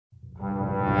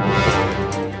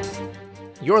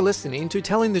You're listening to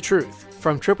Telling the Truth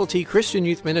from Triple T Christian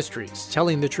Youth Ministries,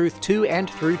 telling the truth to and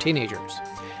through teenagers.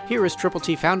 Here is Triple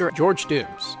T founder George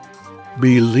Dooms.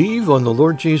 Believe on the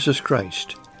Lord Jesus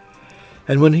Christ,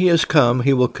 and when he has come,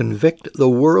 he will convict the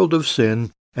world of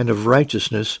sin and of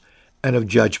righteousness and of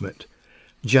judgment.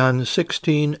 John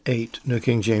 16:8, New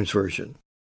King James Version.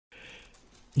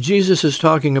 Jesus is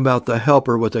talking about the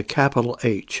Helper with a capital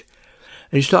H.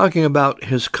 And he's talking about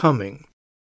his coming.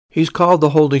 He's called the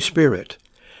Holy Spirit.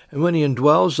 And when he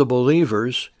indwells the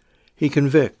believers, he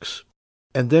convicts.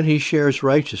 And then he shares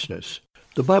righteousness.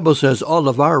 The Bible says all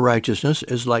of our righteousness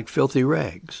is like filthy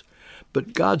rags.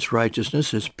 But God's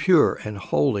righteousness is pure and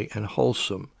holy and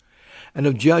wholesome. And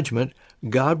of judgment,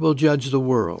 God will judge the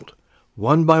world,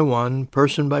 one by one,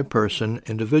 person by person,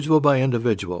 individual by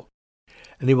individual.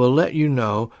 And he will let you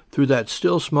know through that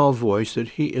still small voice that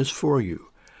he is for you.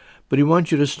 But he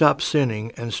wants you to stop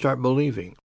sinning and start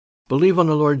believing. Believe on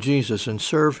the Lord Jesus and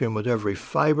serve him with every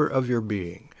fiber of your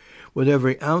being, with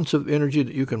every ounce of energy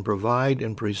that you can provide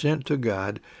and present to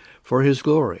God for his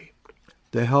glory.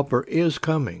 The Helper is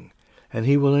coming, and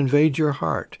he will invade your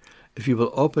heart if you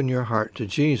will open your heart to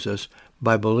Jesus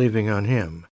by believing on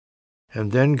him.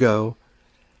 And then go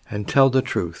and tell the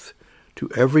truth to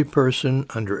every person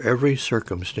under every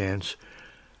circumstance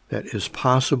that is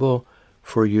possible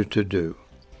for you to do.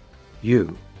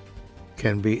 You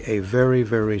can be a very,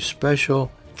 very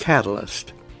special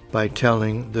catalyst by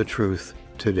telling the truth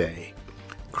today.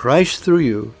 Christ through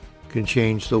you can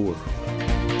change the world.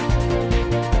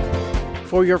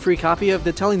 For your free copy of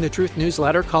the Telling the Truth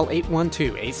newsletter, call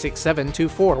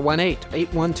 812-867-2418,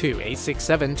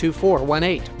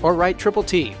 812-867-2418, or write Triple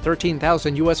T,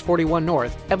 13,000 U.S. 41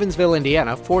 North, Evansville,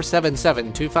 Indiana,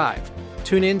 47725.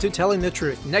 Tune in to Telling the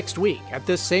Truth next week at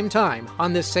this same time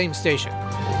on this same station.